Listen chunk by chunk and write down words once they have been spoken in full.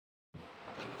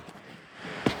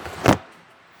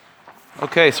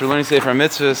Okay, so we're learning Sefer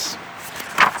Mitzvahs.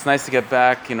 It's nice to get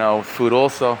back, food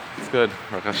also. It's good.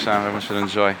 Baruch Hashem, everyone should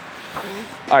enjoy.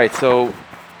 All right, so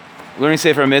learning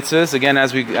Sefer Mitzvahs. Again,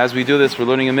 as we do this, we're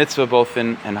learning a mitzvah both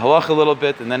in halach a little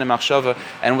bit and then in machshava.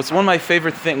 And what's one of my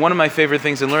favorite things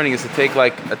in learning is to take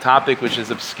like a topic which is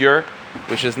obscure,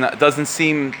 which doesn't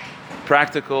seem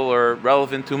practical or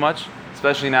relevant too much,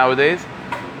 especially nowadays,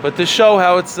 but to show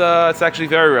how it's actually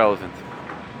very relevant.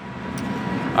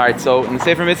 All right, so in the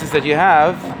Sefer Mitzvahs that you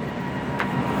have,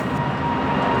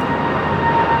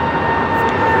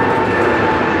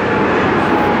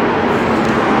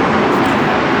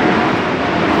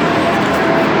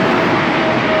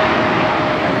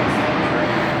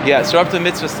 so we're up to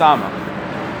Mitzvah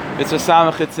Samach. Mitzvah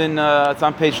Samach, it's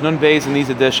on page Nun Beis in these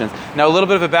editions. Now, a little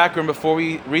bit of a background before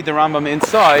we read the Rambam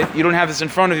inside. You don't have this in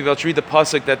front of you, but let's read the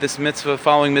pasuk that this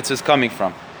following mitzvah is coming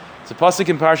from. It's a pasuk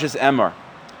in Parshas Emor.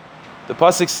 The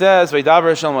pasuk says, "Vaydaber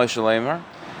Hashem Moshe Leimer,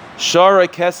 Shara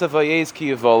Kesav Vayez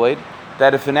Ki Yivoled,"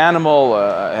 that if an animal,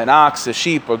 an ox, a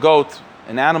sheep, or goat,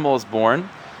 an animal is born,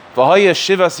 V'haya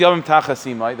Shivas Yomim Tachas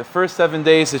Imai, the first 7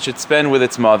 days it should spend with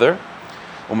its mother.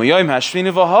 U'mayom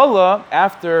Hashvini V'hala,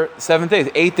 after 7 days,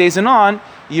 8 days and on,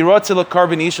 Yirotze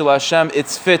LeKarban Ishal Hashem,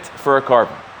 it's fit for a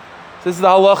carbon. So this is the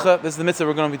halacha, this is the mitzvah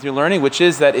we're going to be learning, which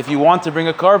is that if you want to bring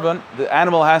a carbon, the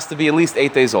animal has to be at least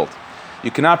 8 days old. You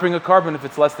cannot bring a carbon if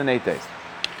it's less than 8 days.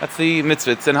 That's the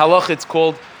mitzvah. It's in halacha, it's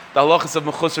called the halachas of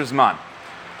mechusar zman.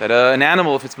 That an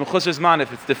animal, if it's mechusar zman,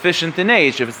 if it's deficient in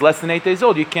age, if it's less than 8 days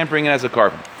old, you can't bring it as a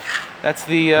carbon. That's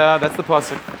the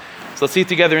pasuk. So let's see it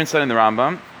together inside in the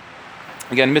Rambam.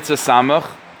 Again, mitzvah samach.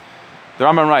 The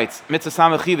Rambam writes, mitzvah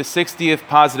samach the 60th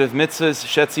positive mitzvahs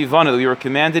shetzivanu. We were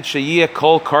commanded sheyiyeh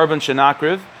kol carbon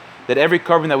shenakriv, that every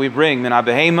carbon that we bring, min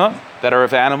habehema, that are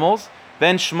of animals,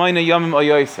 ben shmoina yomim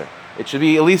oyoser. It should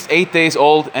be at least 8 days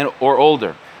old or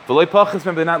older. V'loy pachas,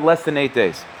 remember, not less than 8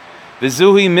 days.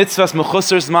 V'zuhi mitzvahs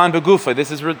mechusar zman begufa. This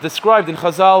is described in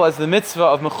Chazal as the mitzvah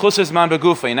of mechusar zman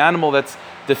begufa, an animal that's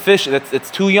deficient,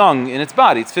 it's too young in its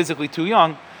body, it's physically too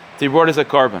young to be brought as a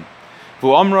carbon.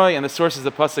 V'omroi, and the source is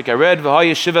the pasuk I read,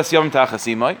 v'haya shivas yom tachas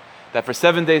imai, that for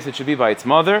 7 days it should be by its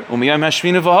mother. U'miyam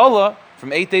hashvina v'hala,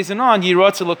 from 8 days and on,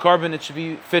 yirotze l'carbon, it should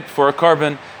be fit for a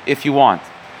carbon if you want.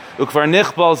 There's a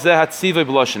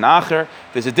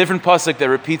different pasuk that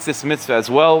repeats this mitzvah as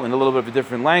well in a little bit of a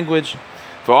different language.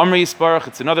 For Amri Yisparach,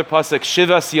 it's another pasuk,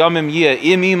 Shivas Yamim Yeh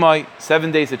Im Imai, 7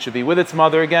 days it should be with its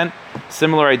mother again.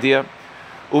 Similar idea.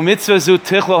 Umitzvah zu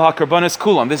tichlal hakarbanis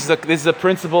kulam. This is a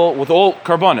principle with all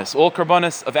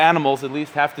karbanis of animals at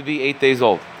least have to be 8 days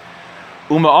old.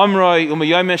 Uma Amroi Uma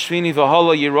Yom Shvini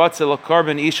V'Hala Yiratze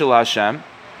LaKarban Ishal Hashem.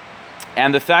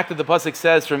 And the fact that the pasuk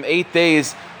says from 8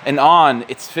 days and on,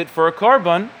 it's fit for a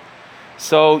carbon.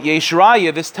 So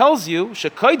Yeshraya, this tells you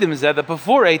shekaydim is that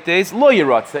before 8 days, lo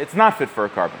yiratza, it's not fit for a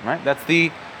carbon, right? That's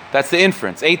the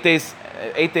inference. 8 days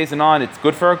and on, it's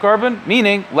good for a carbon.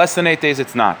 Meaning less than 8 days,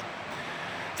 it's not.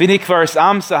 So that's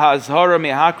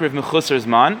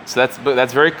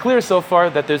very clear so far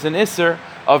that there's an isser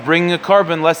of bringing a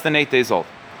carbon less than 8 days old.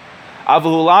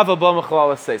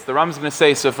 The Ram is going to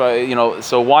say,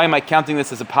 so why am I counting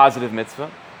this as a positive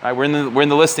mitzvah? Right, we're in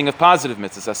the listing of positive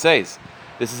mitzvahs, assays.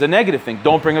 This is a negative thing.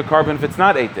 Don't bring a carbon if it's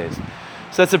not 8 days.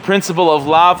 So that's a principle of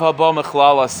lav haba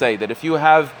mechlal asay, that if you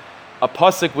have a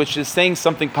pasuk which is saying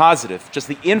something positive, just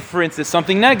the inference is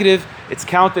something negative, it's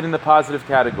counted in the positive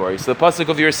category. So the pasuk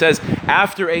of yours says,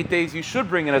 after 8 days you should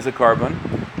bring it as a carbon,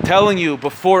 telling you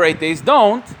before 8 days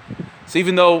don't. So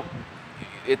even though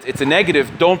it's a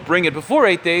negative, don't bring it before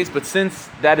 8 days, but since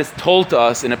that is told to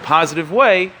us in a positive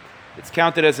way, it's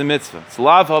counted as a mitzvah. It's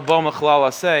lav haba mechlal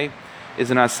asay is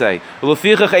an asay.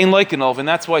 And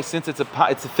that's why, since it's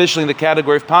officially in the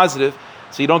category of positive,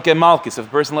 so you don't get malchus. If a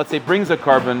person, let's say, brings a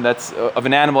carbon that's of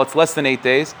an animal that's less than 8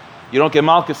 days, you don't get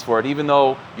malchus for it, even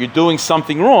though you're doing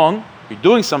something wrong.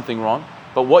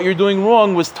 But what you're doing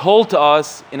wrong was told to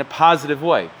us in a positive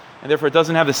way, and therefore it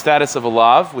doesn't have the status of a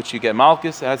lav, which you get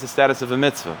malchus. It has the status of a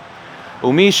mitzvah.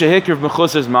 And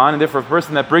therefore, a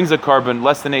person that brings a carbon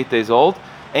less than 8 days old,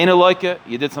 ain't a loika,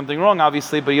 you did something wrong,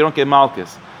 obviously, but you don't get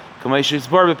malchus. And that's the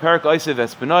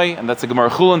Gemara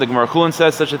Chulin. The Gemara Chulin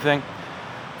says such a thing.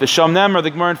 The Shamnem,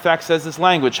 the Gemara in fact says this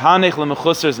language, Hanech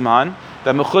le'mechusar zman,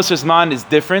 that mechusar zman is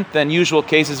different than usual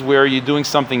cases where you're doing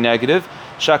something negative.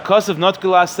 Shakasav not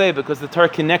gulaseh, because the Torah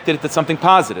connected it to something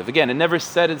positive. Again, it never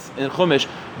said in Chumash,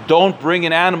 don't bring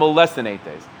an animal less than 8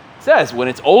 days. It says when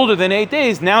it's older than 8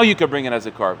 days, now you can bring it as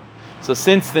a carbon. So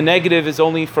since the negative is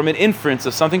only from an inference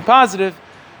of something positive,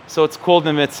 so it's called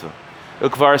the mitzvah.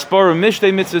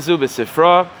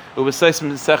 Ubesais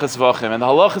Meseches Vachim. And the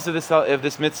halachas of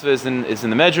this mitzvah is in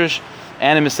the Medrash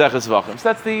and in Meseches Vachim.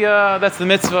 So that's the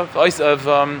mitzvah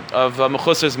of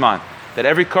Mechusar Zman, that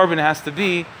every carbon has to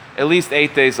be at least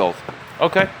 8 days old.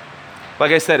 Okay?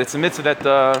 Like I said, it's a mitzvah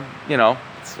that,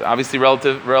 it's obviously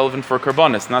relevant for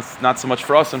karbanis, not so much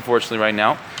for us, unfortunately, right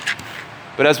now.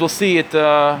 But as we'll see, it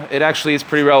actually is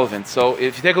pretty relevant. So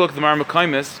if you take a look at the Mar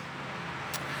Mekaymis,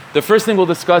 the first thing we'll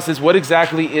discuss is what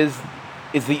exactly is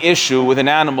the issue with an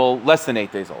animal less than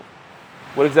 8 days old.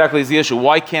 What exactly is the issue?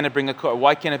 Why can't it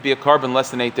be a carbon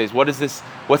less than 8 days? What is this?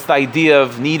 What's the idea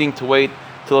of needing to wait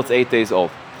till it's 8 days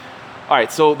old? All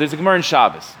right, so there's a Gemara in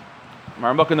Shabbos.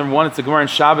 Mar Mekayim number 1, it's a Gemara in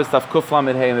Shabbos, Taf Kuf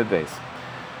Lamed Hey Amid Beis.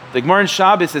 The Gemara in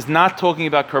Shabbos is not talking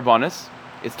about karbanis.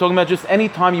 It's talking about just any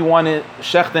time you want to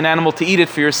shecht an animal to eat it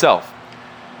for yourself.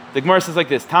 The Gemara says like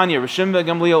this: Tanya, Rishim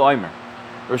Gamliel Omer.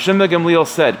 Rishim Gamliel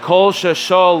said, Kol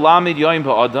sheshal lamid yoim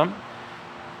ba'adam.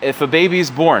 If a baby is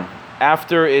born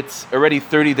after it's already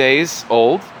 30 days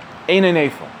old, ein a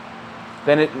nefel.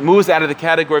 Then it moves out of the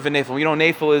category of a nefel.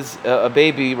 Nefel is a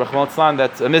baby, Rachman Tzlan,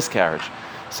 that's a miscarriage.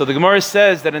 So the Gemara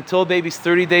says that until a baby's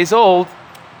 30 days old,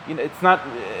 it's not.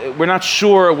 We're not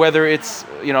sure whether it's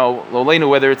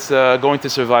whether it's going to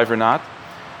survive or not.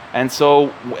 And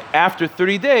so after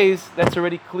 30 days, that's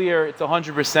already clear. It's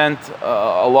 100%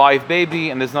 a live baby,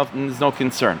 and there's no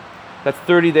concern. That's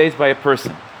 30 days by a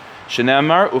person.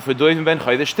 Shenemar ufadoivim ben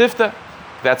chaydesh tifta.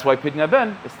 That's why pidna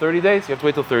ben is 30 days. You have to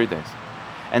wait till 30 days.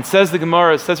 And says the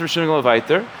Gemara, says Rishon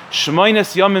Galav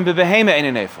Shmoines yamim bebehema ein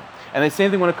nefel. And the same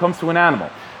thing when it comes to an animal.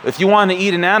 If you want to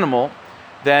eat an animal,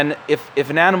 then if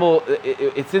an animal,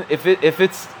 if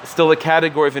it's still a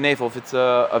category of a nefel,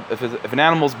 if an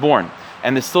animal's born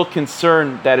and there's still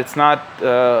concern that it's not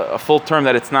a full term,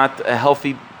 that it's not a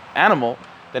healthy animal,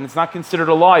 then it's not considered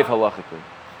alive halachically,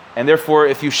 and therefore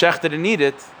if you shecht it and eat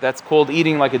it, that's called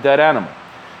eating like a dead animal.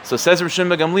 So says Rishon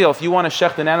Gamliel, if you want to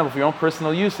shecht an animal for your own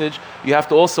personal usage, you have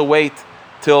to also wait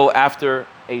till after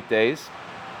 8 days.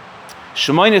 8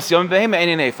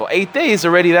 days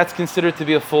already, that's considered to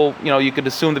be a full, you could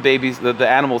assume the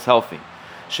animal's healthy.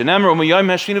 Because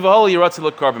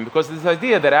of this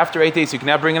idea that after 8 days you can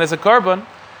now bring it as a carbon.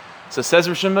 So says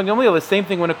Rishon Gamliel, the same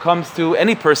thing when it comes to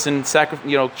any person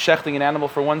shechting an animal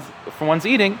for one's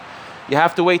eating. You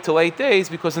have to wait till 8 days,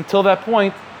 because until that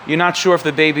point you're not sure if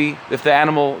the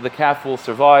animal, the calf will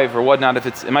survive or whatnot,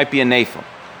 it might be a nefel.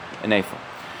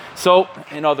 So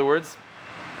in other words,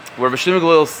 what Rishon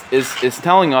Gamliel is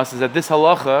telling us is that this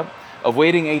halacha of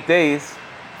waiting 8 days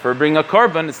for bringing a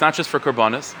carbon, it's not just for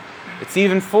karbanis, it's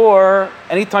even for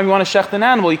any time you want to shecht an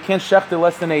animal. You can't shecht it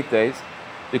less than 8 days,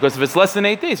 because if it's less than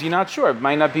 8 days, you're not sure. It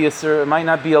might not be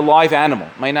a live animal.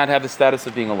 It might not have the status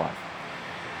of being alive.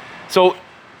 So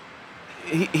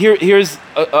here's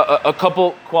a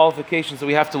couple qualifications that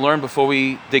we have to learn before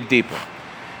we dig deeper.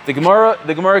 The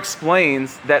Gemara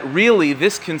explains that really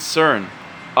this concern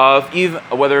of even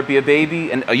whether it be a baby,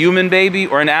 a human baby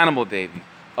or an animal baby,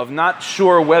 of not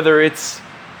sure whether it's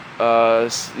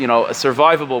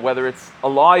survivable, whether it's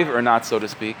alive or not, so to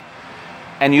speak,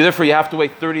 and therefore you have to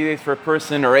wait 30 days for a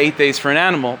person or 8 days for an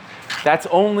animal. That's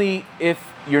only if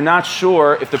you're not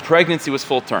sure if the pregnancy was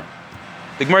full term.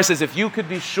 The Gemara says if you could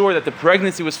be sure that the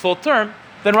pregnancy was full term,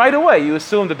 then right away you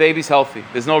assume the baby's healthy.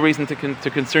 There's no reason to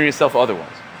concern yourself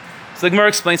otherwise. So the Gemara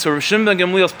explains, so Rishon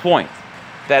Gamliel's point,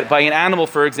 that by an animal,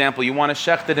 for example, you want to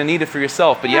shecht it and eat it for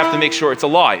yourself, but you have to make sure it's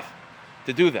alive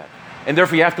to do that. And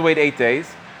therefore you have to wait 8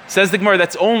 days. Says the Gemara,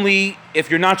 that's only if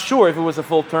you're not sure if it was a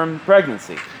full-term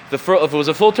pregnancy. If it was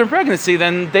a full-term pregnancy,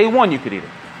 then day one you could eat it.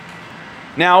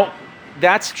 Now,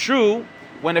 that's true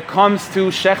when it comes to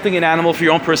shechting an animal for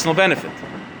your own personal benefit.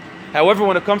 However,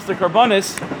 when it comes to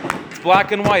karbanis, it's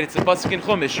black and white. It's a pasuk in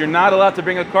Chumash. You're not allowed to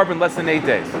bring a carbon less than 8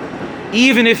 days,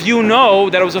 even if you know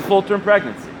that it was a full-term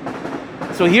pregnancy.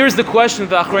 So here's the question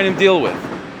that the Achronim deal with.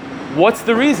 What's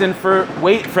the reason for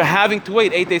having to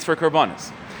wait 8 days for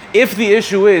karbanis? If the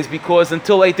issue is because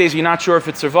until 8 days you're not sure if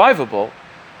it's survivable,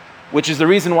 which is the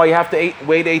reason why you have to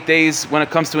wait 8 days when it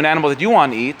comes to an animal that you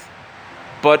want to eat,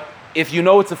 but if you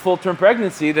know it's a full-term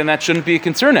pregnancy, then that shouldn't be a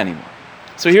concern anymore.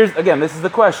 So here's, again, this is the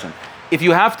question. If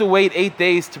you have to wait 8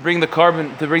 days to bring the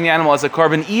animal as a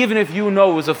carbon, even if you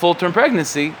know it was a full-term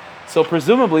pregnancy, so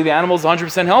presumably the animal is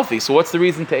 100% healthy. So what's the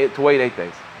reason to wait 8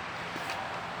 days?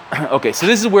 Okay, so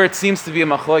this is where it seems to be a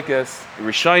machlokes,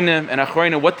 Rishonim and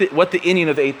Achronim, what the inyan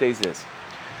of 8 days is.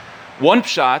 One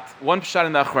pshat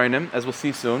in the Achronim, as we'll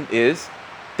see soon, is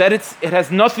that it has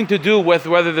nothing to do with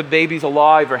whether the baby's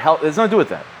alive or healthy. It has nothing to do with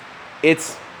that.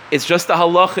 It's just a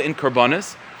halacha in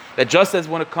karbanis, that just as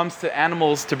when it comes to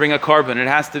animals to bring a carbon, it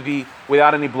has to be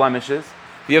without any blemishes.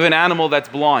 If you have an animal that's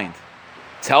blind,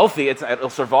 It's healthy, it'll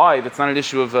survive. It's not an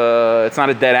issue of, it's not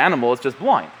a dead animal, it's just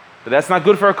blind. But that's not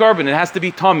good for a carbon. It has to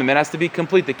be tamim, it has to be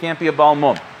complete. It can't be a bal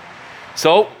mum.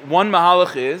 So one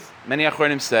mahalach is, many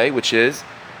achronim say, which is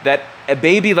that a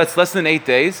baby that's less than 8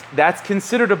 days, that's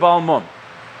considered a bal mum.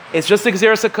 It's just a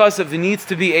gzeras hakas if it needs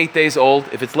to be 8 days old.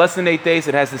 If it's less than 8 days,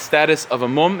 it has the status of a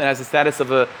mum. It has the status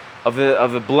of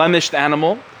a blemished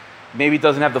animal. Maybe it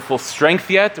doesn't have the full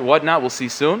strength yet, or whatnot. We'll see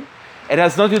soon. It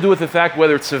has nothing to do with the fact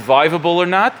whether it's survivable or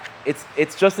not.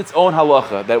 It's just its own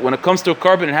halacha that when it comes to a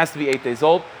carbon, it has to be 8 days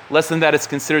old. Less than that, it's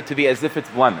considered to be as if it's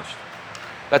blemished.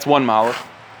 That's one mahalach.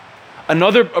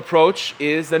 Another approach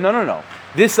is that no.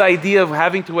 This idea of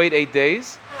having to wait 8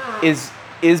 days is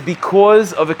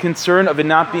because of a concern of it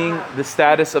not being the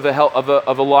status of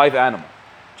a live animal.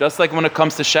 Just like when it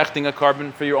comes to shechting a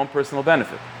carbon for your own personal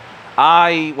benefit.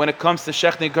 When it comes to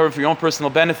shechting a carbon for your own personal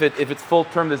benefit, if it's full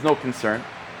term, there's no concern.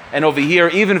 And over here,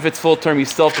 even if it's full term, you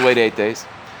still have to wait 8 days.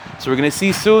 So we're going to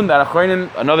see soon that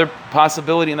another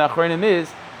possibility in the achronim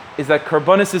is that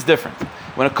karbonis is different.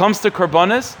 When it comes to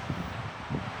karbonis,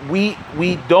 we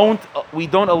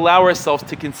don't allow ourselves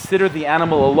to consider the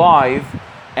animal alive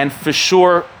and for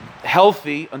sure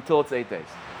healthy until it's 8 days.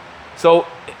 So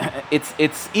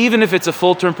it's even if it's a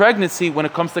full term pregnancy, when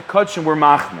it comes to kachim, we're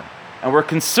machmer and we're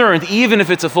concerned. Even if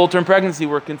it's a full term pregnancy,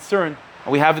 we're concerned.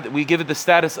 And we give it the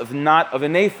status of not of a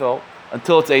nathel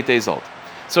until it's 8 days old.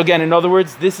 So again, in other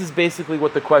words, this is basically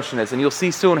what the question is, and you'll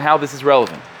see soon how this is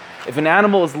relevant. If an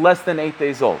animal is less than 8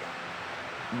 days old,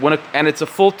 and it's a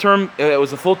full term, it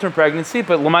was a full term pregnancy,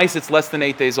 but lamais it's less than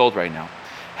 8 days old right now.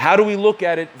 How do we look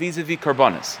at it vis-a-vis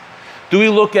karbonis? Do we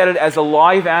look at it as a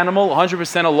live animal,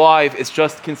 100% alive, is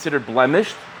just considered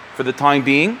blemished for the time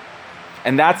being,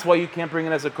 and that's why you can't bring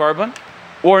it as a carbon?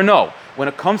 Or no? When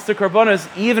it comes to karbonos,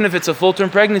 even if it's a full-term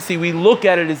pregnancy, we look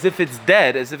at it as if it's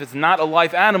dead, as if it's not a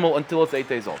live animal until it's 8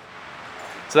 days old.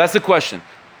 So that's the question.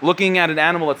 Looking at an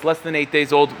animal that's less than 8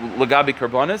 days old, lagabi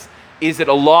karbonos, is it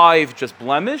alive, just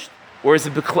blemished, or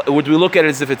would we look at it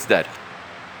as if it's dead?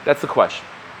 That's the question.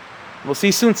 We'll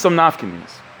see soon some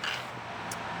nafkamis.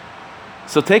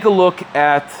 So take a look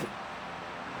at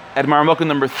Marmukah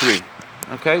number 3.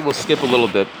 Okay, we'll skip a little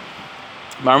bit.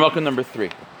 Marmukah number 3.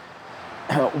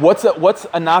 What's a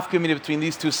nafkamina between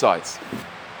these two sides?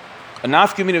 A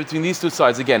nafkamina between these two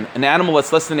sides, again, an animal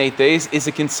that's less than 8 days, is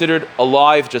it considered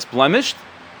alive, just blemished,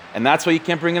 and that's why you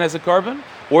can't bring it as a carbon?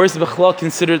 Or is the bichlal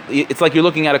considered, it's like you're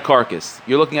looking at a carcass,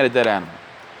 you're looking at a dead animal.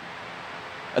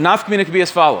 A nafkamina could be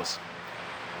as follows.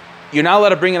 You're not allowed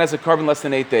to bring it as a carbon less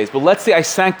than 8 days, but let's say I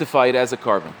sanctify it as a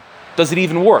carbon. Does it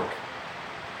even work?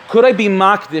 Could I be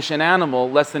makdish an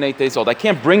animal less than 8 days old? I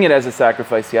can't bring it as a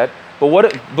sacrifice yet,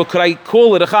 but could I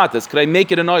call it a chatas? Could I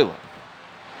make it an oila?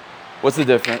 What's the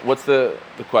difference? What's the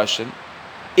question?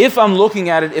 If I'm looking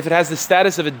at it, if it has the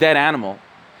status of a dead animal,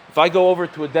 if I go over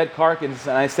to a dead carcass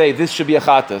and I say this should be a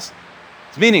chatas,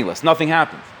 it's meaningless. Nothing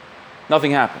happens.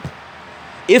 Nothing happens.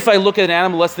 If I look at an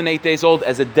animal less than 8 days old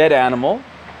as a dead animal,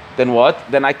 then what?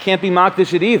 Then I can't be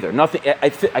makdish it either. Nothing. I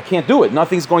can't do it.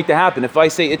 Nothing's going to happen. If I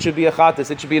say it should be a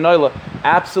chatas, it should be an oila,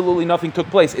 absolutely nothing took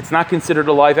place. It's not considered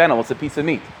a live animal. It's a piece of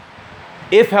meat.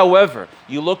 If, however,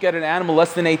 you look at an animal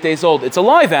less than 8 days old, it's a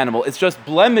live animal. It's just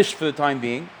blemished for the time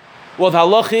being. Well, the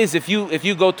halach is if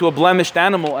you go to a blemished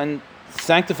animal and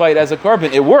sanctify it as a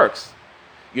carbon, it works.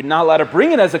 You're not allowed to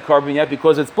bring it as a carbon yet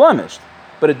because it's blemished,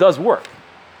 but it does work.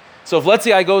 So if let's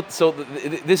say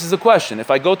this is a question.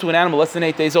 If I go to an animal less than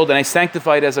 8 days old and I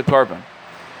sanctify it as a carbon,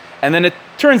 and then it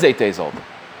turns 8 days old,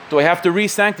 do I have to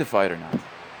re-sanctify it or not?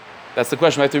 That's the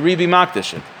question. I have to re-be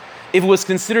makdish it. If it was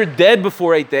considered dead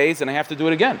before 8 days, then I have to do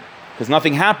it again because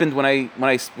nothing happened when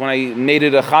I made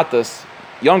it a chatas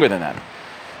younger than that.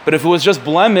 But if it was just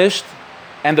blemished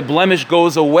and the blemish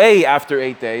goes away after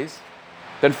 8 days,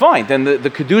 then fine. Then the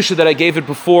kedusha that I gave it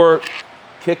before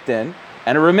kicked in,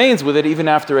 and it remains with it even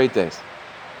after 8 days.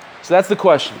 So that's the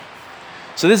question.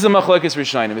 So this is a machlokes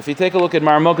rishonim. If you take a look at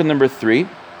Marmukah number 3,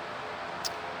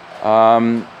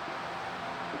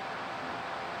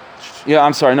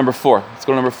 number 4. Let's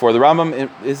go to number 4. The Rambam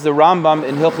is the Rambam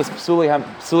in Hilchos Psuli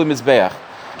Mizbeach.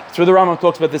 Through the Rambam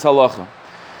talks about this halacha.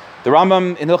 The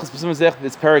Rambam in Hilchos Psuli Mizbeach,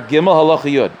 it's Perek Gimel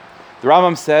halacha Yud. The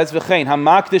Rambam says, "V'chein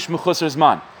hamakdish mechusar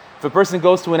zman." If a person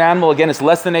goes to an animal, again, it's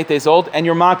less than 8 days old, and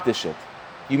you're makdish it.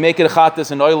 You make it a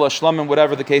chatas, an oil, a shlamim,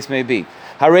 whatever the case may be.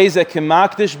 Hareza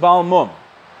kemakdish bal mum.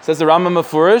 Says the Rambam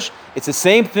Mefurish, it's the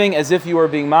same thing as if you were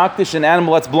being makdish an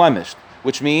animal that's blemished,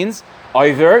 which means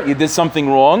either you did something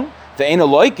wrong, the ain't a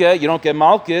loika, you don't get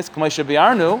malchus, k'maisha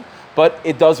bi'arnu, but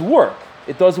it does work.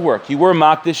 It does work. You were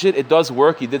makdish it does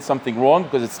work. You did something wrong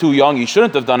because it's too young. You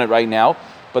shouldn't have done it right now,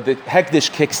 but the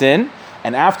hekdish kicks in.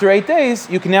 And after 8 days,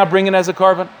 you can now bring it as a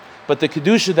carbon. But the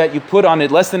kedusha that you put on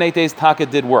it less than 8 days, taka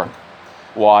did work.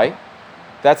 Why?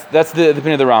 That's the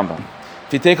opinion of the Rambam.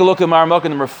 If you take a look at Maramaka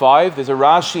number 5, there's a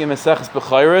Rashi in Meseches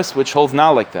Bechayros which holds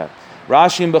not like that.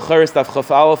 Rashi in Bechayros Daf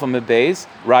Chaf Aleph on the Beis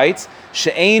writes,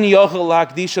 "She'ein yochel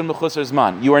lahakdishan mechusar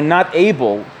zman." You are not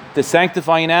able to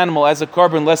sanctify an animal as a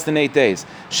carbon less than 8 days.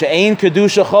 She'ein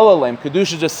kedusha cholalem.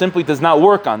 Kedusha just simply does not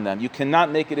work on them. You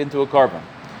cannot make it into a carbon.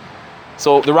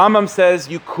 So the Rambam says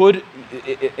you could,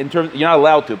 in terms, you're not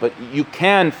allowed to, but you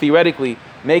can theoretically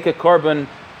make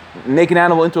an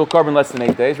animal into a carbon less than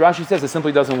 8 days. Rashi says it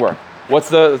simply doesn't work.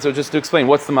 So just to explain,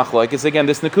 what's the machlok? It's again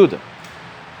this nekuda.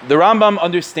 The Rambam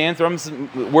understands, the Rambam's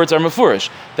words are mefurish,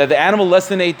 that the animal less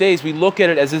than 8 days, we look at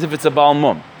it as if it's a Baal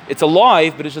Mum. It's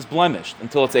alive, but it's just blemished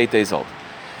until it's 8 days old.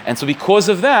 And so because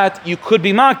of that, you could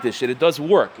be makdish. It does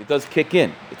work. It does kick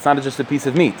in. It's not just a piece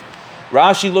of meat.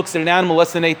 Rashi looks at an animal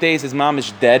less than 8 days, his mom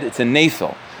is dead. It's a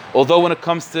nathel. Although when it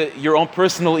comes to your own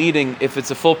personal eating, if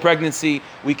it's a full pregnancy,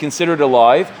 we consider it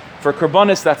alive. For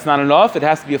karbonis, that's not enough. It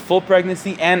has to be a full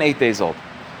pregnancy and 8 days old.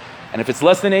 And if it's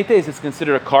less than 8 days, it's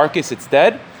considered a carcass. It's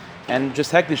dead, and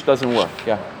just hektish doesn't work.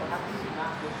 Yeah.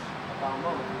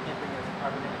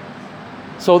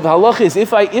 So the halach is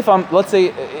if I'm let's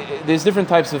say there's different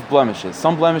types of blemishes.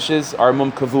 Some blemishes are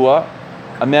mum kavua,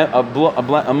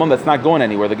 a mum that's not going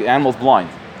anywhere. The animal's blind,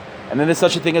 and then there's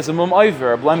such a thing as a mum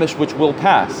oiver, a blemish which will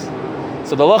pass.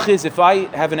 So the halach is if I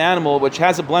have an animal which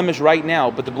has a blemish right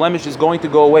now, but the blemish is going to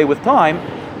go away with time,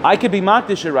 I could be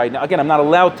makdish it right now. Again, I'm not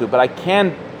allowed to, but I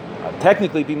can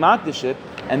technically be makdish it,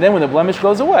 and then when the blemish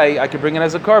goes away, I could bring it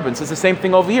as a carbon. So it's the same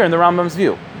thing over here in the Rambam's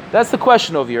view. That's the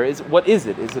question over here. What is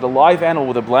it? Is it a live animal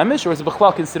with a blemish, or is it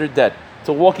b'chlal considered dead? It's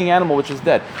a walking animal which is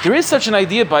dead. There is such an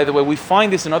idea, by the way. We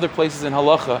find this in other places in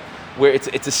halacha, where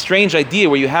it's a strange idea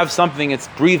where you have something, it's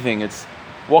breathing, it's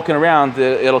walking around,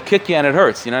 it'll kick you and it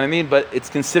hurts. You know what I mean? But it's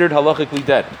considered halachically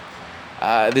dead.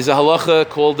 There's a halacha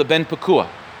called the ben pekua.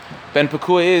 Ben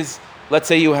pekua is, let's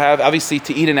say you have, obviously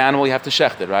to eat an animal you have to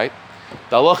shecht it, right?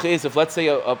 The halacha is if let's say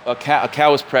a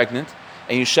cow is pregnant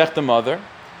and you shecht the mother,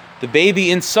 the baby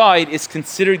inside is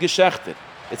considered geshechted.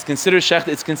 It's considered shechted.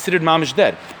 It's considered mamish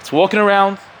dead. It's walking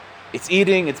around, it's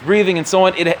eating, it's breathing, and so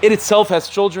on. It itself has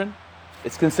children.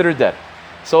 It's considered dead.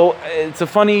 So it's a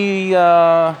funny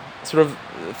sort of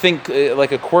think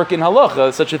like a quirk in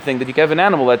halacha, such a thing that you can have an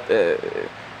animal that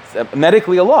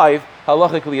medically alive,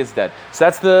 halachically is dead. So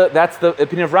that's the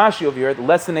opinion of Rashi over here.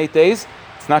 Less than 8 days,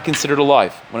 it's not considered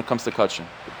alive when it comes to kachim.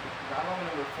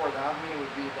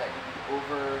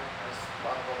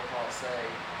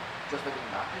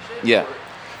 Yeah.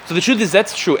 So the truth is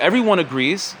that's true. Everyone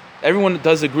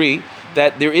does agree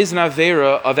that there is an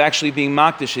avera of actually being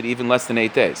makdish even less than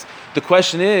 8 days. The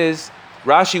question is,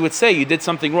 Rashi would say you did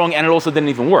something wrong and it also didn't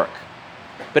even work.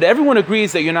 But everyone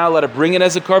agrees that you're not allowed to bring it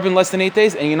as a carbon less than 8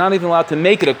 days, and you're not even allowed to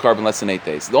make it a carbon less than 8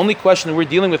 days. The only question that we're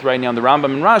dealing with right now in the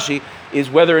Rambam and Rashi is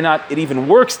whether or not it even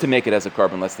works to make it as a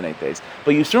carbon less than 8 days.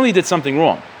 But you certainly did something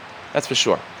wrong. That's for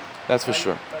sure. That's for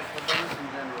sure.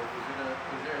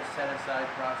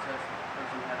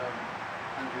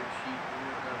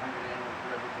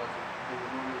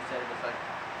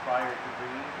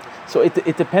 So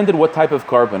it depended what type of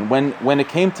carbon. When it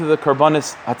came to the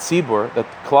karbanis hatzibur that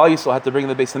Klal Yisrael had to bring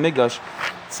in the Beis Hamikdash,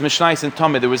 it's Mishnais and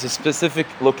Tamid. There was a specific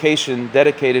location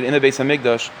dedicated in the Beis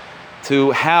Hamikdash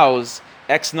to house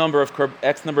X number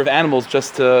of animals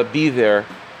just to be there.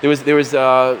 There was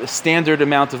a standard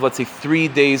amount of, let's say, 3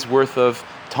 days worth of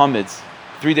tamids,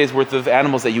 3 days worth of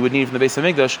animals that you would need from the Beis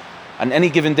Hamikdash. On any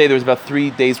given day, there was about 3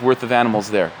 days worth of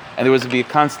animals there, and there was to be a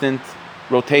constant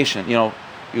rotation.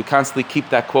 You constantly keep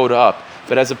that quota up.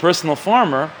 But as a personal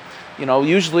farmer,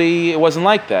 usually it wasn't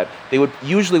like that.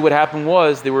 What happened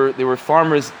was there were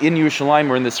farmers in Yerushalayim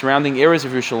or in the surrounding areas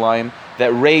of Yerushalayim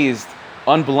that raised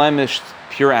unblemished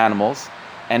pure animals.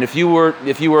 And if you were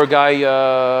a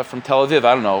guy from Tel Aviv,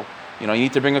 I don't know, you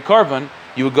need to bring a carbon,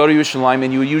 you would go to Yerushalayim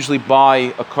and you would usually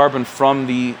buy a carbon from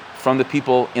the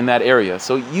people in that area.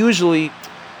 So usually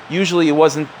it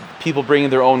wasn't people bringing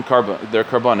their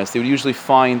carbonis. They would usually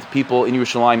find people in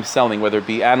Yerushalayim selling, whether it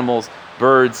be animals,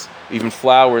 birds, even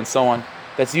flour, and so on.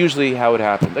 That's usually how it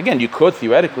happened. Again, you could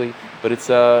theoretically, but it's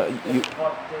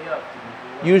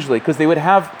usually because they would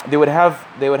have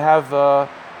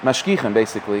mashkichim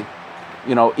basically.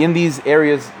 In these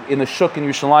areas in the shuk in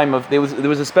Yerushalayim, there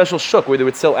was a special shuk where they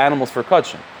would sell animals for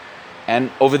kachim,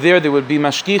 and over there would be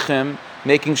mashkichim,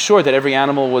 making sure that every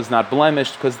animal was not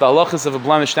blemished, because the halachas of a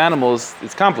blemished animal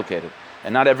is complicated.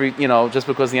 And not every, just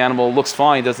because the animal looks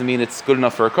fine doesn't mean it's good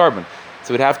enough for a carbon.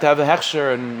 So we'd have to have a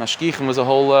hechsher, and mashkichim was a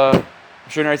whole, I'm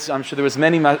sure there was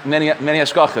many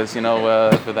hashkachas,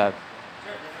 for that.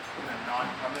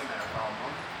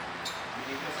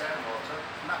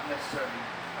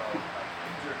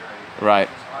 Right.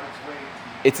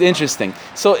 It's interesting.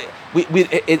 So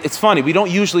it's funny. We don't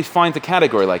usually find a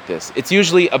category like this. It's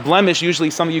usually a blemish, usually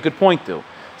something you could point to.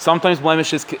 Sometimes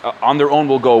blemishes on their own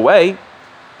will go away,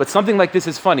 but something like this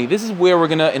is funny. This is where we're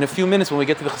going to, in a few minutes when we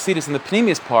get to the Chassidus and the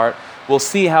Pnimius part, we'll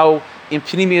see how in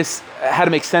Pnimius, how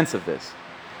to make sense of this.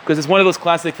 Because it's one of those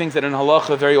classic things that in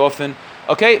Halacha very often,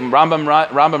 okay, Rambam,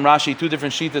 Rashi, two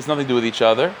different shitas, nothing to do with each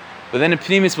other. But then in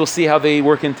Pnimius we'll see how they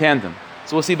work in tandem.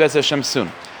 So we'll see Be'ez Hashem soon.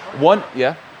 One,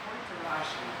 yeah?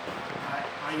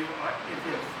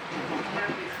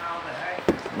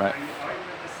 Right.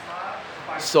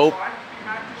 So,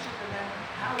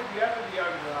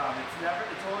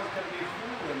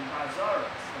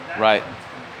 right.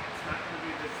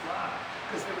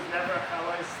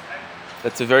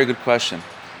 That's a very good question.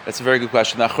 The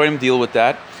Achorim deal with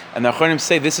that, and the Achorim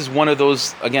say this is one of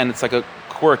those. Again, it's like a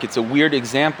quirk. It's a weird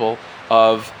example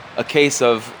of a case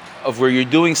of where you're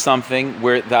doing something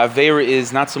where the Aveira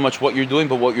is not so much what you're doing,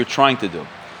 but what you're trying to do.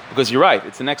 Because you're right.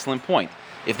 It's an excellent point.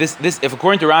 If if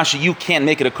according to Rashi you can't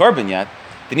make it a carbon yet,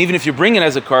 then even if you bring it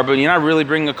as a carbon, you're not really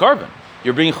bringing a carbon.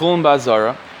 You're bringing chulin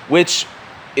ba'azara, which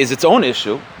is its own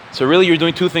issue. So really you're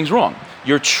doing two things wrong.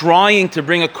 You're trying to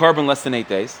bring a carbon less than 8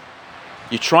 days.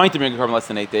 You're trying to bring a carbon less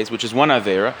than 8 days, which is one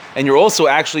Aveira, and you're also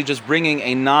actually just bringing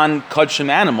a non-Kodshim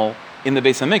animal in the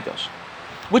Beis HaMikdash.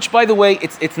 Which, by the way,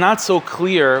 it's not so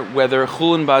clear whether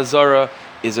chulin ba'azara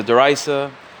is a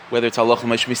deraisa, whether it's halacha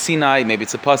ma'ishmi Sinai, maybe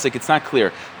it's a pasuk, it's not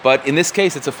clear. But in this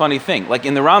case, it's a funny thing. Like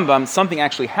in the Rambam, something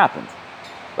actually happened.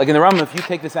 Like in the Rambam, if you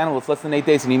take this animal, it's less than 8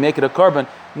 days, and you make it a carbon,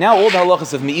 now all the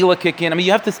halachas of me'ila kick in. I mean,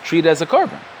 you have to treat it as a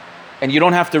carbon. And you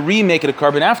don't have to remake it a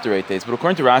carbon after 8 days. But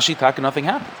according to Rashi, taka, nothing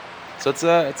happened. So it's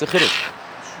a chiddush.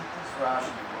 I'm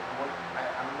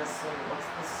missing, what's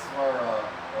the svara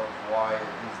of why it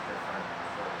is different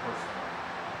for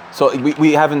a person? So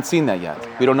we haven't seen that yet.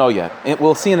 We don't know yet.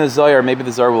 We'll see in the Zohar. Maybe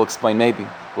the Zohar will explain. Maybe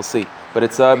we'll see. But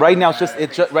it's right now.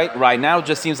 Right now it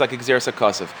just seems like Xeris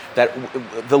HaKasav. That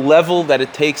the level that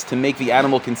it takes to make the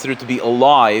animal considered to be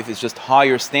alive is just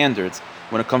higher standards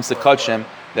when it comes to Kodshim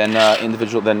than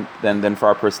individual than for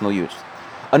our personal use.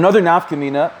 Another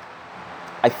nafkamina,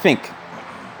 I think,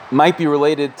 might be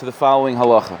related to the following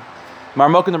halacha.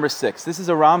 Marmokah number 6. This is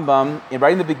a Rambam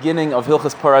right in the beginning of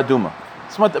Hilchas Paraduma.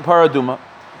 It's what the Paraduma.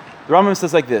 The Rambam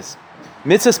says like this: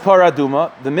 Mitzvahs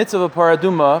Paraduma. The mitzvah of a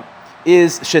Paraduma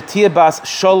is shetia bas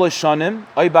shalosh shanim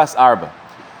ay bas arba.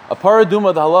 A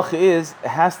Paraduma, the halacha is it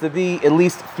has to be at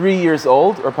least 3 years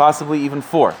old, or possibly even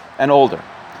 4 and older.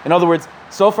 In other words,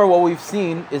 so far what we've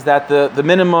seen is that the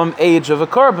minimum age of a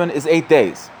carbon is 8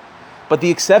 days. But the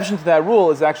exception to that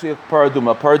rule is actually a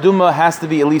paraduma. Paraduma has to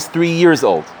be at least 3 years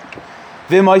old.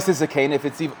 V'mais is a kain. If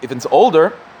it's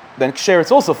older, then ksher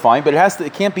it's also fine, but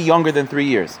it can't be younger than 3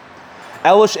 years.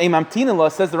 Elosh emamtinila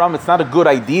says the Rambam, it's not a good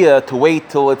idea to wait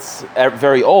till it's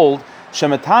very old.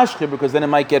 Shemetashche, because then it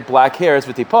might get black hairs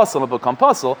with the puzzle, it'll become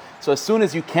puzzle. So as soon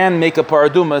as you can make a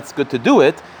paraduma, it's good to do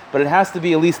it, but it has to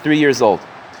be at least 3 years old.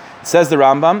 It says the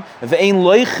Rambam, V'ein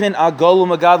loichin agolu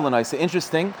magadlanai. So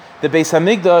interesting. The Beis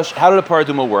Hamikdash, how did a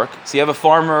paraduma work? So you have a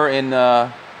farmer in,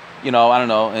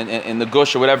 in the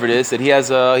gush or whatever it is, that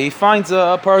he finds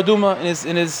a paraduma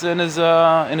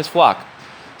in his flock.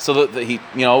 So he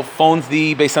phones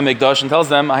the Beis Hamikdash and tells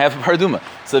them, I have a paraduma.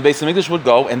 So the Beis Hamikdash would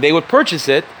go and they would purchase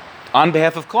it on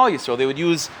behalf of Klal Yisrael. They would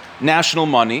use national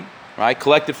money, right,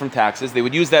 collected from taxes. They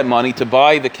would use that money to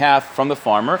buy the calf from the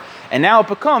farmer, and now it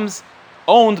becomes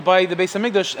owned by the Beis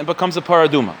Hamikdash and becomes a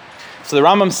paraduma. So the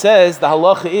Rambam says the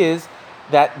halacha is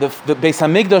that the Beis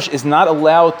Hamikdash is not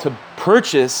allowed to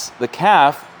purchase the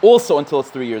calf also until it's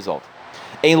 3 years old.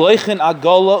 So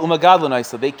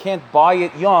they can't buy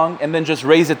it young and then just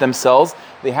raise it themselves.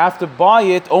 They have to buy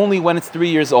it only when it's 3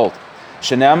 years old.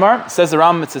 Shenamar, says the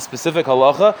Rambam, it's a specific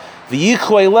halacha.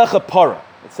 Para.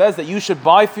 It says that you should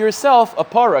buy for yourself a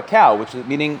para, a cow, which is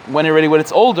meaning when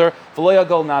it's older,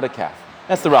 not a calf.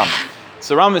 That's the Rambam.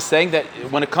 So Ram is saying that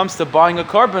when it comes to buying a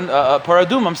carbon, a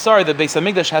paradum, the Beis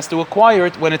Hamikdash has to acquire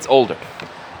it when it's older.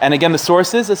 And again, the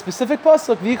source is a specific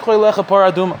pasuk, V'yichoi lecha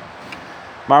paraduma.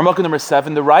 Marmokah number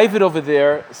 7, the Ravid over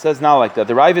there says not like that.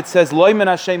 The Ravid says, Loi min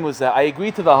Hashem uzeh. I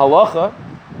agree to the halacha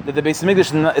that the Beis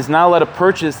Hamikdash is not allowed to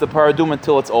purchase the paradum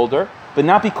until it's older, but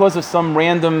not because of some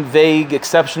random, vague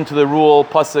exception to the rule,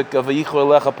 pasuk of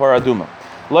V'yichoi lecha paraduma.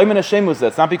 Loi min Hashem uzeh.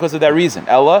 It's not because of that reason.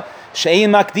 Ella, the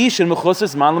same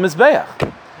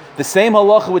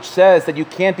halacha which says that you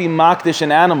can't be makdish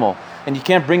an animal and you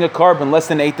can't bring a carbon less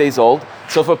than 8 days old.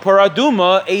 So for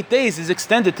paraduma, 8 days is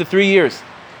extended to 3 years.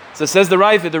 So says the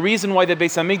Ravid, the reason why the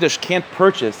Beis Hamikdash can't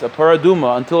purchase a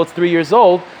paraduma until it's 3 years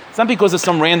old, it's not because of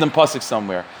some random pasuk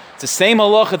somewhere. It's the same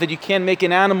halacha that you can't make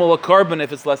an animal a carbon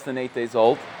if it's less than 8 days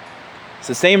old. It's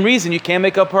the same reason you can't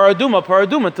make a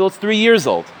paraduma until it's 3 years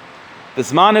old. The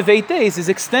zman of 8 days is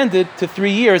extended to 3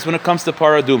 years when it comes to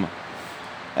paraduma.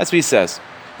 That's what he says.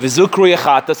 V'zukru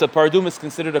yechatas, a paraduma is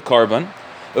considered a carbon.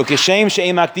 Ukeshem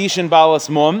she'em akdishin balas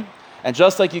mum, and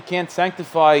just like you can't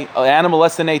sanctify an animal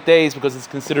less than 8 days because it's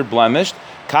considered blemished,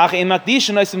 kach em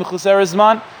akdishin oisim mechuser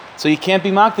zman. So you can't be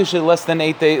makdish less than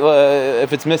 8 days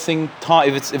if it's missing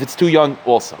time, if it's too young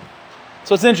also.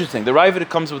 So it's interesting. The Ravid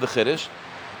comes with the chiddush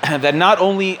that not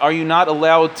only are you not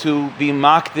allowed to be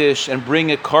makdish and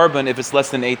bring a carbon if it's less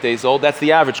than 8 days old, that's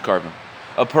the average carbon.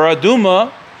 A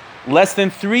paraduma less than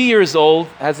 3 years old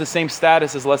has the same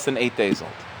status as less than 8 days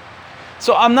old.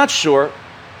 So I'm not sure.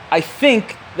 I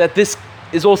think that this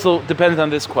is also dependent on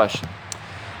this question.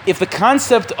 If the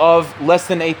concept of less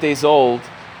than 8 days old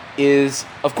is,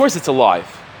 of course it's alive.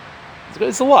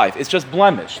 It's alive. It's just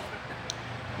blemished.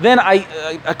 Then I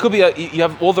could be, you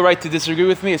have all the right to disagree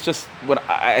with me. It's just what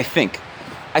I think.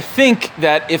 I think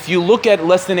that if you look at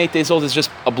less than 8 days old as just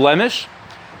a blemish,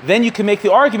 then you can make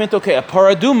the argument, okay, a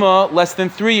paraduma less than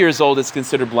 3 years old is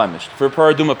considered blemished for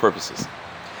paraduma purposes.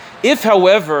 If,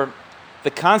 however,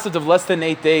 the concept of less than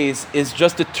 8 days is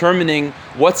just determining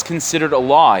what's considered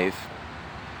alive,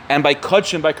 and by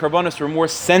kudshim, by karbonos, we're more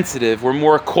sensitive, we're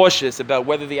more cautious about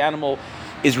whether the animal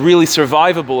is really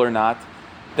survivable or not,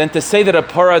 then to say that a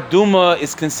paraduma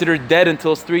is considered dead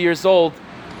until it's 3 years old,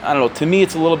 I don't know, to me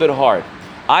it's a little bit hard.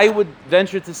 I would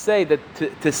venture to say that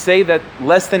to say that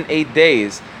less than 8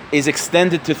 days is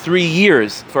extended to 3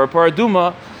 years for a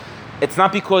paraduma, it's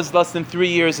not because less than 3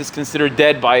 years is considered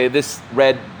dead by this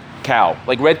red cow.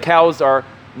 Like red cows are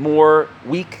more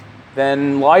weak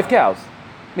than live cows.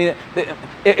 I mean,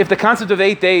 if the concept of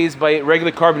 8 days by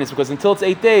regular carbon is because until it's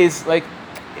 8 days, like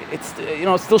it's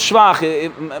it's still shvach.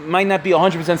 It might not be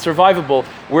 100% survivable.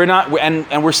 We're not,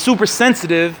 and we're super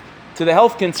sensitive to the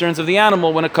health concerns of the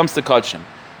animal when it comes to kudshim.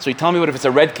 So you tell me what if it's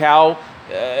a red cow?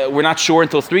 We're not sure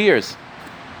until 3 years.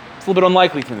 It's a little bit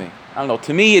unlikely to me. I don't know.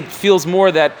 To me, it feels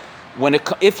more that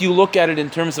if you look at it in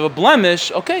terms of a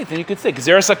blemish, okay, then you could say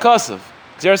gzeras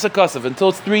hakasav. Until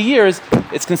it's 3 years,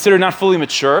 it's considered not fully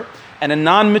mature, and a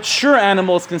non-mature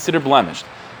animal is considered blemished.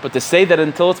 But to say that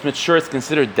until it's mature, it's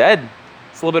considered dead,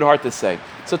 it's a little bit hard to say.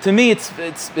 So to me, it's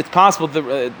possible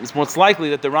that it's most likely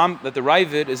that the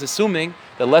Ravid is assuming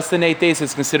that less than 8 days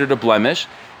is considered a blemish,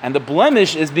 and the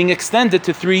blemish is being extended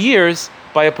to 3 years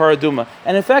by a paraduma.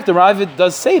 And in fact, the Ravid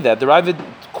does say that. The Ravid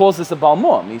calls this a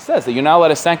balmum. He says that you're not allowed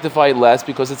to sanctify it less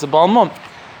because it's a balmum.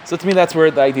 So to me, that's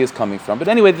where the idea is coming from. But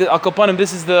anyway, Al Kapanim,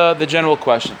 this is the general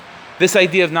question. This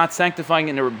idea of not sanctifying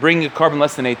it or bringing a carbon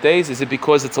less than 8 days, is it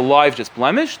because it's alive, just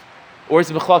blemished, or is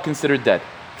it b'chlal considered dead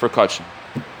for kudshim?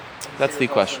 That's the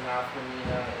question.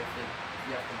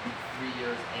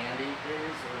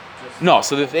 No,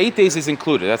 so the 8 days is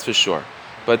included, that's for sure.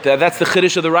 But that's the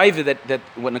chiddush of the Ravid, that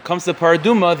when it comes to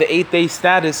paraduma, the 8-day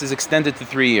status is extended to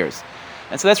 3 years.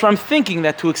 And so that's where I'm thinking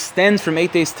that to extend from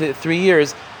 8 days to 3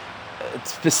 years,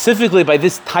 specifically by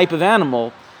this type of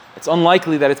animal, it's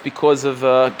unlikely that it's because of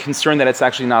concern that it's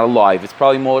actually not alive. It's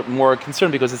probably more concern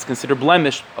because it's considered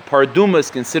blemished. A paraduma is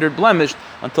considered blemished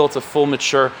until it's a full,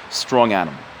 mature, strong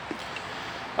animal.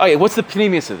 Okay, what's the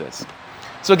pneumius of this?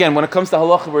 So again, when it comes to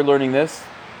halacha, we're learning this,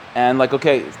 and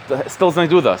okay, it still has nothing to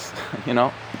do with us,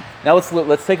 Now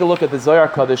let's take a look at the Zohar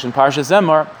Kadosh in Parsha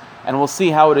Zemar, and we'll see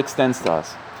how it extends to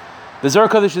us. The Zohar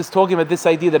Kadosh is talking about this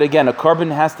idea that again, a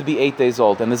carbon has to be 8 days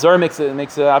old, and the Zohar makes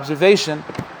an observation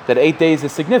that 8 days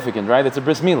is significant, right? It's a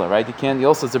bris milah, right?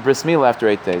 It's a bris milah after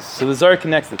 8 days. So the Zohar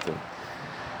connects the two.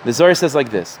 The Zohar says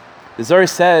like this. The Zohar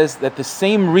says that the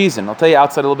same reason, I'll tell you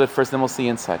outside a little bit first, then we'll see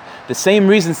inside. The same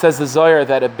reason, says the Zohar,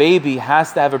 that a baby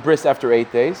has to have a bris after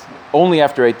 8 days, only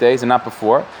after 8 days and not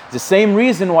before. The same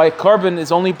reason why a carbon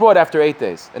is only brought after 8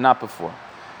 days and not before.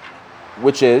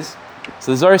 Which is,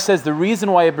 so the Zohar says the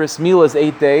reason why a bris milah is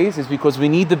 8 days is because we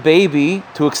need the baby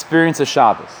to experience a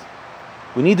shabbos.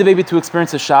 We need the baby to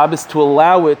experience a shabbos to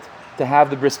allow it to have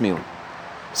the bris milah.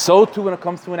 So too when it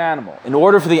comes to an animal. In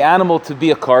order for the animal to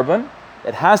be a carbon,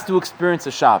 it has to experience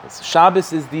a Shabbos.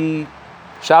 Shabbos is the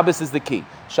key.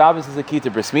 Shabbos is the key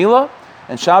to bris milah,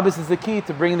 and Shabbos is the key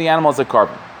to bringing the animal as a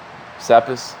carbon.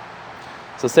 Sapis.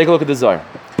 So let's take a look at the Zohar.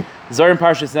 Zohar in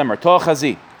Parshas Zemar. Toch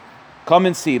hazi. Come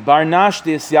and see. Barnash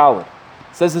de Isyalad.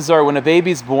 Says the Zohar, when a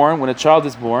baby is born, when a child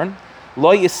is born,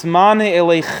 lo yismane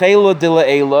elei chela de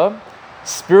la'ela,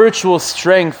 spiritual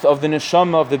strength of the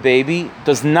neshama of the baby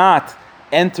does not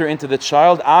enter into the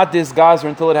child ad dis gazer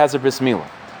until it has a bris milah.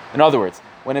 In other words,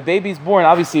 when a baby is born,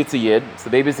 obviously it's a yid. So the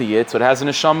baby is a yid, so it has a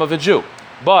neshama of a Jew.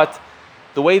 But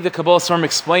the way the Kabbalah Svarim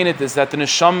explain it is that the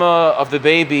neshama of the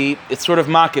baby, it's sort of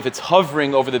makif, it's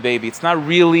hovering over the baby. It's not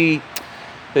really,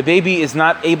 the baby is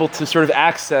not able to sort of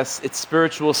access its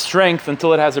spiritual strength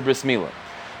until it has a bris milah.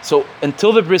 So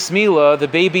until the bris milah, the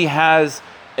baby has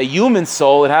a human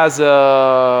soul. It has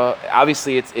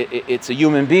obviously it's a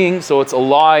human being, so it's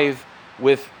alive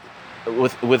with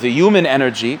a human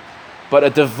energy, but a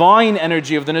divine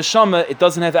energy of the neshama, it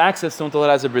doesn't have access to until it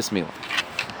has a bris milah.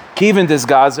 Kivin des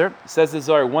Gazer, says the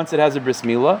Zohar, once it has a bris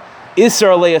milah, Isar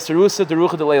alei asarusa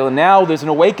derucha delayla. Now there's an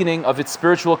awakening of its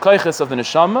spiritual kaiches of the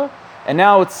neshama, and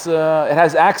now it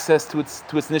has access to its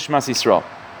nishmas Yisrael.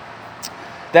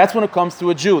 That's when it comes to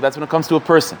a Jew. That's when it comes to a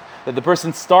person. That the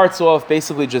person starts off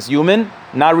basically just human,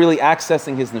 not really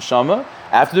accessing his neshama.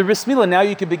 After the bris milah, now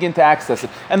you can begin to access it.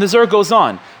 And the Zohar goes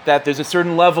on that there's a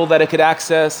certain level that it could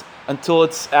access until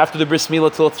it's after the bris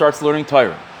milah, till it starts learning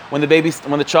Torah. When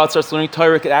the child starts learning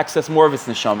Torah, it can access more of its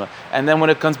neshama. And then when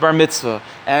it comes bar mitzvah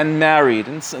and married,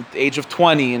 and the age of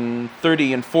 20 and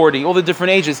 30 and 40, all the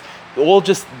different ages, all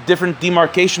just different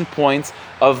demarcation points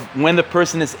of when the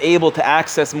person is able to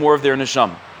access more of their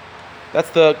neshama.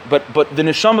 But the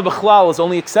neshama b'chlal is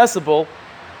only accessible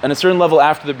on a certain level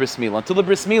after the bris milah. Until the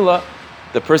bris milah,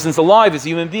 the person's alive, is a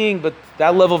human being, but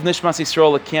that level of nishmas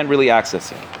Yisrael, it can't really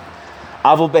access it.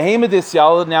 Avol behema dis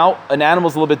yalad, now an animal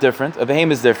is a little bit different. A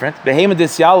behema is different. Behema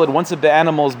dis yalad, once an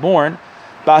animal is born,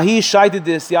 bahi shaita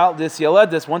dis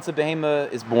yaledis, once a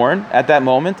behema is born, at that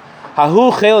moment,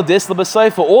 hahu chel dis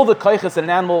lebasaifa, all the kaiches that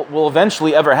an animal will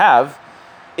eventually ever have,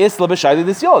 is lebashaita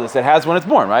dis yaledis. It has when it's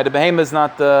born, right? A behema is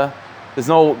not there's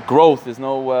no growth, there's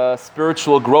no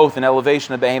spiritual growth and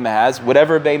elevation a behema has.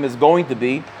 Whatever a behema is going to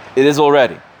be, it is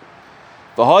already.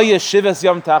 So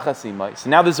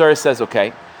now the Zohar says,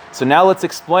 okay, so now let's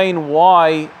explain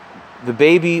why the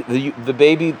baby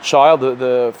child,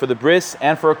 for the bris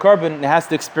and for a carbon, it has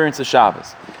to experience a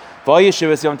Shabbos.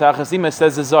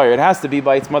 Says the Zohar, it has to be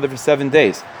by its mother for 7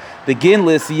 days. Because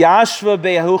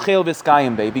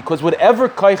whatever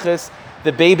kaiches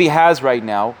the baby has right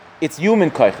now, it's human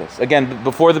kaiches. Again,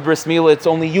 before the bris milah, it's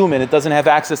only human. It doesn't have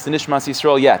access to nishmas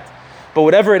Yisrael yet. But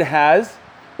whatever it has,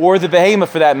 or the behema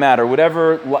for that matter,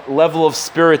 whatever level of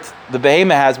spirit the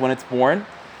behema has when it's born,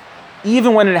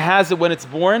 even when it has it when it's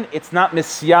born, it's not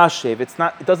misyashev.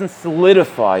 It doesn't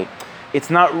solidify.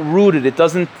 It's not rooted. It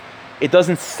doesn't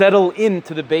settle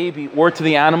into the baby or to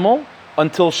the animal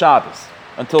until Shabbos.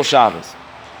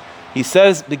 He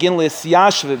says, begin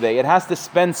l'siyashvebe. It has to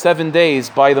spend 7 days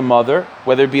by the mother,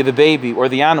 whether it be the baby or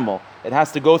the animal. It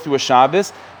has to go through a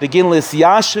Shabbos. Begin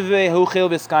l'siyashvebe huchel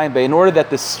v'skayim, in order that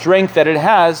the strength that it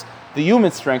has, the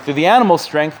human strength or the animal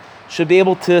strength, should be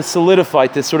able to solidify,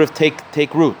 to sort of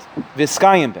take root.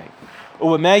 V'skayim be.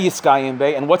 U'emeh yiskayim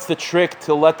be. And what's the trick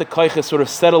to let the kaiches sort of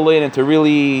settle in and to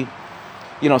really,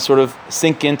 sort of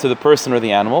sink into the person or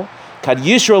the animal? Kad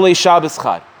yishro le Shabbos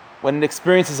chad, when it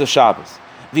experiences a Shabbos.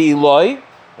 The Eloi,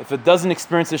 if it doesn't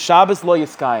experience a Shabbos, lo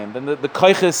yiskayim, then the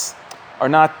kaiches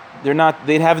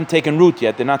they haven't taken root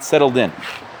yet, they're not settled in.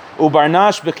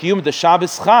 Ubarnash b'kiyum, the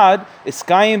Shabbos chad,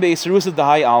 iskayim be'isrusa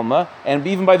dahai alma, and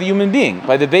even by the human being,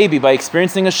 by the baby, by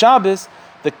experiencing a Shabbos,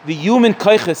 the human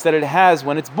kaiches that it has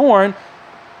when it's born,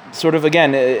 sort of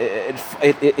again,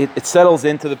 it settles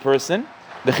into the person,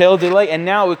 and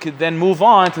now it could then move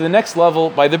on to the next level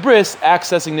by the bris,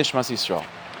 accessing Nishmas Yisrael.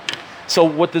 So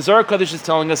what the Zohar Kodesh is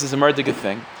telling us is a merdiga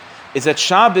thing, is that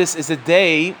Shabbos is a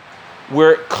day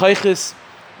where kaiches,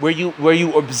 where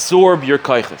you absorb your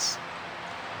kaiches.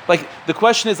 Like the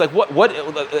question is like what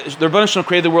the Rebbeinu Shalom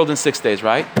created the world in 6 days,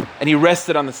 right? And he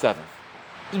rested on the 7th.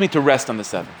 What does it mean to rest on the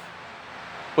 7th?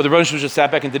 Well, the Rebbeinu Shalom just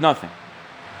sat back and did nothing.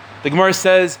 The Gemara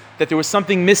says that there was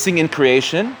something missing in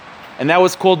creation, and that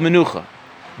was called menucha.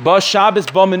 Ba Shabbos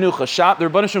ba menucha. The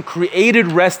Rebbeinu Shalom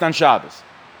created rest on Shabbos.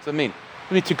 What does it mean? What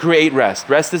does it mean to create rest?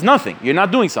 Rest is nothing. You're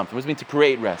not doing something. What does it mean to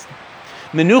create rest?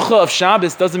 Menucha of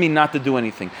Shabbos doesn't mean not to do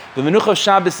anything. The menucha of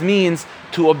Shabbos means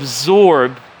to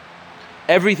absorb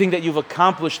everything that you've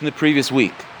accomplished in the previous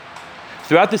week.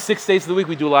 Throughout the 6 days of the week,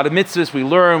 we do a lot of mitzvahs, we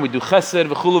learn, we do chesed,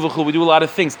 v'chulu, we do a lot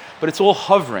of things, but it's all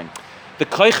hovering. The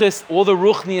kaiches, all the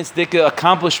ruchnias dika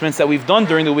accomplishments that we've done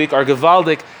during the week are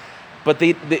gevaldik, but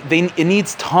it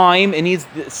needs time, it needs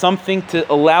something to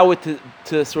allow it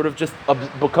to sort of just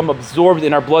become absorbed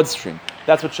in our bloodstream.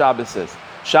 That's what Shabbos is.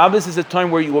 Shabbos is a time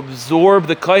where you absorb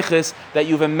the kaiches that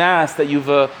you've amassed, that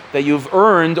you've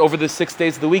earned over the 6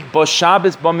 days of the week. Ba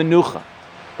Shabbos ba menucha.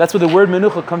 That's where the word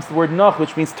menucha comes to the word nach,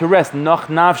 which means to rest. Nach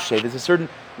navshe. There's a certain,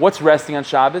 what's resting on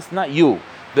Shabbos? Not you.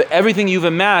 Everything you've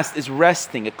amassed is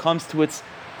resting. It comes to its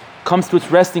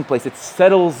resting place. It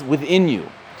settles within you.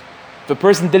 If a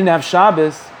person didn't have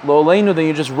Shabbos, lo aleinu, then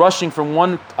you're just rushing from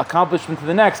one accomplishment to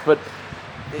the next, but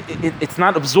it's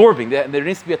not absorbing. There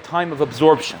needs to be a time of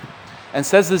absorption. And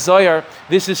says the Zohar,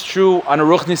 this is true on a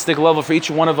ruchnistic level for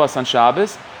each one of us on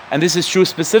Shabbos, and this is true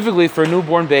specifically for a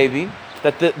newborn baby,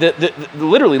 that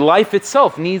literally life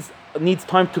itself needs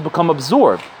time to become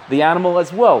absorbed, the animal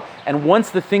as well. And once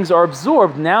the things are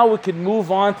absorbed, now it can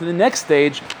move on to the next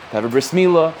stage, to have a bris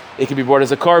milah, it can be brought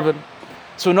as a carbon.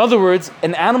 So in other words,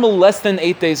 an animal less than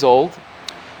 8 days old,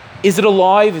 is it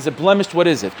alive, is it blemished, what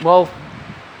is it? Well,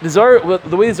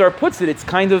 the way the Zohar puts it, it's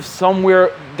kind of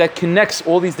somewhere that connects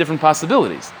all these different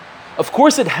possibilities. Of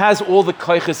course it has all the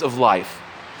kaiches of life,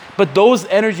 but those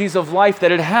energies of life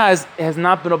that it has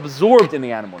not been absorbed in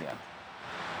the animal yet.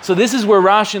 So this is where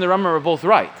Rashi and the Rambam are both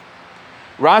right.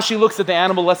 Rashi looks at the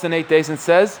animal less than 8 days and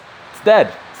says, it's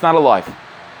dead, it's not alive.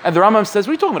 And the Rambam says,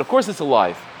 what are you talking about? Of course it's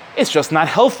alive. It's just not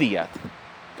healthy yet.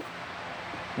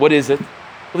 What is it?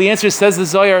 Well, the answer says the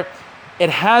Zohar, it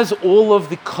has all of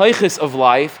the kaiches of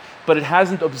life, but it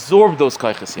hasn't absorbed those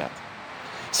kaiches yet.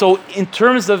 So in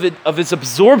terms of its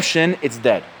absorption, it's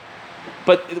dead.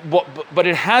 But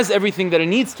it has everything that it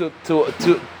needs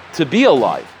to be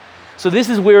alive. So this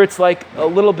is where it's like a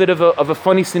little bit of a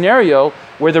funny scenario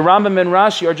where the Rambam and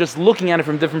Rashi are just looking at it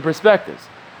from different perspectives.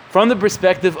 From the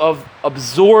perspective of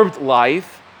absorbed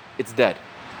life, it's dead.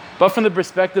 But from the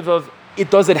perspective of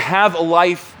does it have a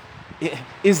life?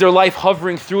 Is there life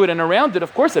hovering through it and around it?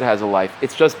 Of course it has a life.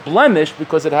 It's just blemished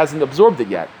because it hasn't absorbed it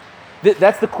yet.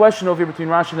 That's the question over here between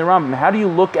Rashi and the Rambam. How do you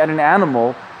look at an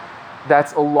animal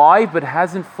that's alive but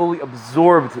hasn't fully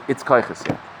absorbed its kaiches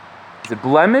yet? Is it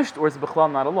blemished or is it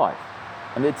b'chlal not alive?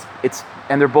 And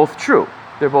and they're both true.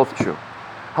 They're both true.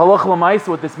 Halach l'maisa,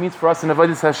 what this means for us in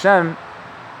Avodas Hashem,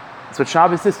 it's what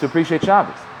Shabbos is, to appreciate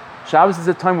Shabbos. Shabbos is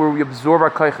a time where we absorb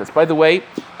our kaiches. By the way,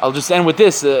 I'll just end with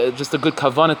this, just a good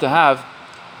kavanah to have.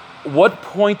 What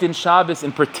point in Shabbos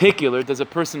in particular does a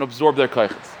person absorb their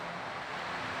kaiches?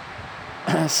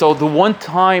 So the one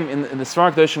time in the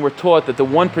Sfarim Kedoshim we're taught that the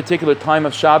one particular time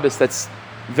of Shabbos that's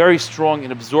very strong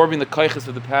in absorbing the kaiches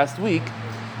of the past week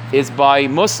is by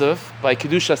Musaf, by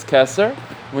Kedushas Keser,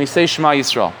 when we say Shema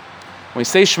Yisrael. When we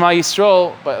say Shema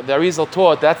Yisrael, the Arizal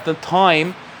taught, that's the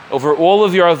time over all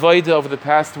of your avodah over the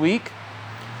past week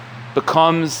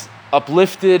becomes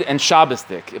uplifted and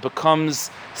Shabbosdik. It becomes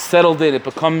settled in. It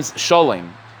becomes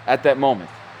shalom at that moment.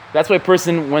 That's why a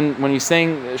person, when you're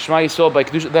saying Shema Yisrael by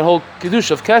Kedusha, that whole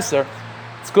Kedusha of Keser,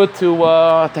 it's good to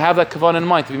have that kavanah in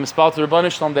mind, to be mispal to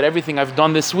Rebbeinu Shalom, that everything I've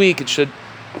done this week,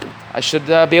 I should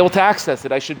be able to access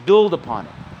it. I should build upon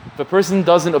it. If a person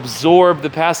doesn't absorb the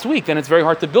past week, then it's very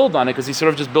hard to build on it because he's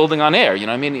sort of just building on air. You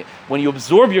know what I mean? When you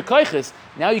absorb your kaiches,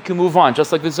 now you can move on.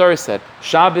 Just like the Zohar said,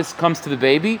 Shabbos comes to the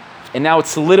baby, and now it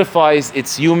solidifies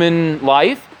its human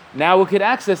life. Now it could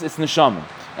access its neshama,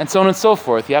 and so on and so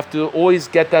forth. You have to always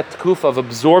get that kuf of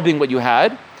absorbing what you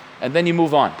had, and then you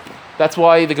move on. That's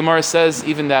why the Gemara says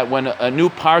even that when a new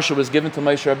parsha was given to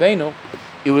Moshe Rabbeinu,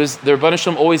 the Rebbeinu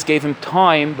Shalom always gave him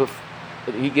time. The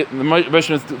Rebbeinu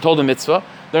Shalom told him mitzvah.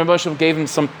 The Rebbeinu Shalom gave him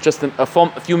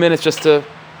a few minutes just to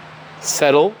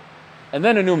settle, and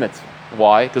then a new mitzvah.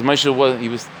 Why? Because Moshe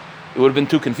it would have been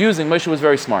too confusing. Moshe was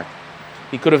very smart.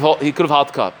 He could have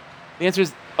hot cup. The answer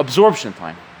is absorption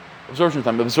time. Absorption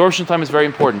time. Absorption time is very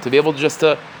important, to be able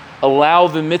to allow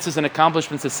the mitzvahs and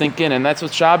accomplishments to sink in, and that's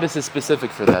what Shabbos is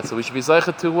specific for that. So we should be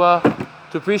zeicha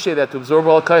to appreciate that, to absorb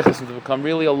all kaiches and to become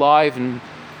really alive and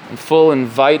full and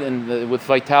with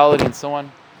vitality and so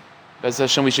on. As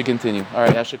Hashem, we should continue. All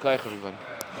right, Ashakayach, everybody.